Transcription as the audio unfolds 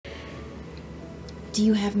Do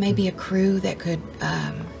you have maybe a crew that could,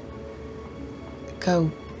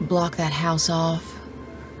 go block that house off?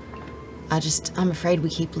 I'm afraid we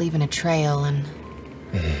keep leaving a trail and...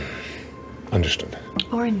 Understood.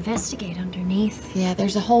 Or investigate underneath. Yeah,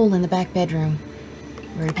 there's a hole in the back bedroom.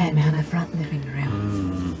 Where it came And in out the front living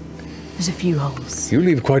room. There's a few holes. You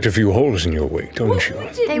leave quite a few holes in your wake, don't you?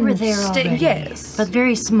 They were there already. Yes. But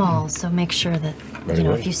very small, so make sure that, Very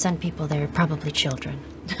well. if you send people there, probably children.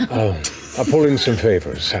 I'll pull in some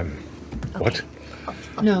favors. What?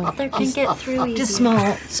 No, They can get through easy. just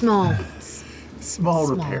small. Small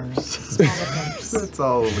repairs. Small repairs. That's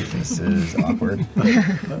all we can This is awkward.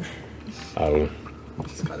 I'll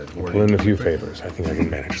pull in a few favors. I think I can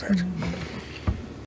manage that.